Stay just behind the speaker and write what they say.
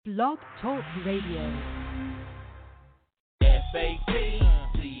Blog Talk Radio. FAT,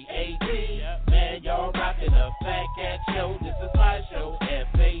 man, y'all rockin' the Fat Cat Show. This is my show.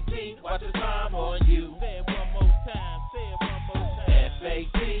 FAT, watch the time on you. Say it one more time.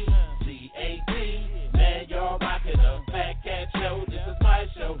 FAT, man, y'all rockin' the Fat Cat Show. This is my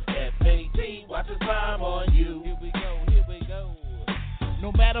show. FAT, watch the time on you. Here we go.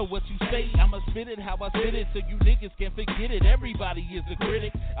 No matter what you say, I'ma spit it how I spit it, so you niggas can't forget it. Everybody is a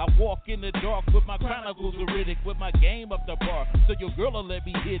critic. I walk in the dark with my chronicles veridic, with my game up the bar, so your girl will let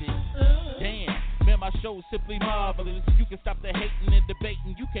me hit it. Damn, man, my show's simply marvelous. You can stop the hating and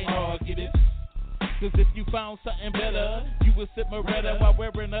debating, you can't argue this. Cause if you found something better, you would sip Moretta while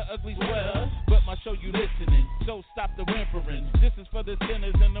wearing an ugly sweater. But my show you listening, so stop the whimpering. This is for the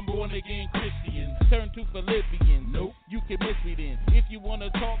sinners and the born again Christians. Turn to Philippians. Nope, you can miss me then. If you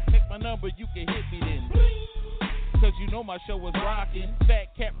wanna talk, take my number, you can hit me then. Cause you know my show was rocking.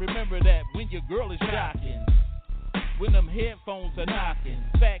 Fat Cat, remember that when your girl is shocking. When them headphones are knocking.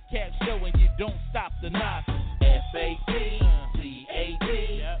 Fat Cat Show and you don't stop the knocking. FAT,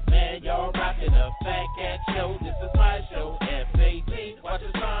 man, y'all rockin' the Fat Cat Show. This is my show. FAT, watch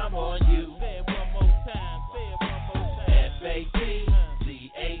the time on you. Say it one more time. FAT,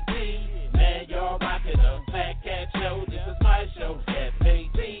 man, y'all rockin' the Fat Cat Show. This is my show.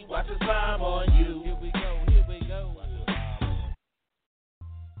 FAT, watch the time on you. Here we go.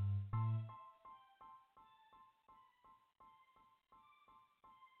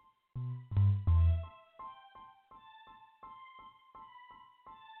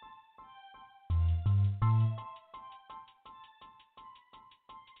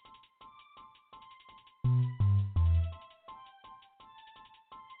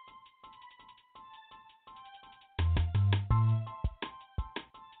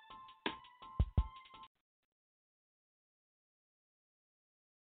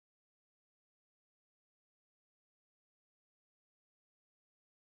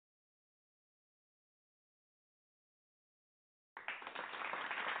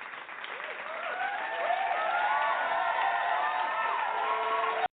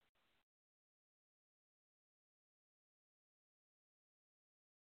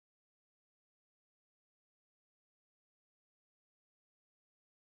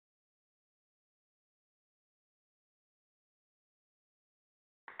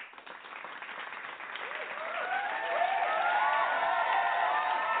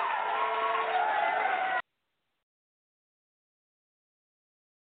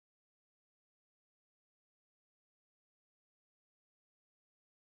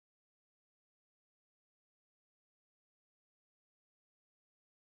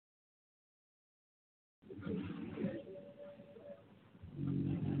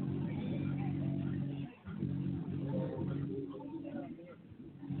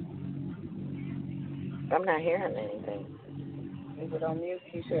 I'm not hearing anything. Is it on mute?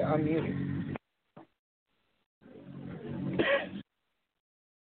 He said unmute.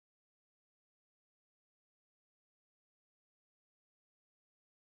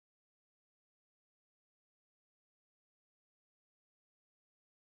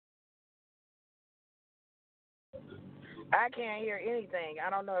 I can't hear anything. I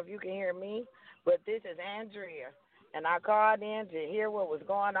don't know if you can hear me, but this is Andrea, and I called in to hear what was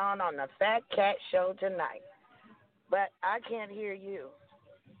going on the Fat Cat Show tonight. But I can't hear you.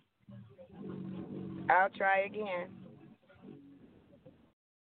 I'll try again.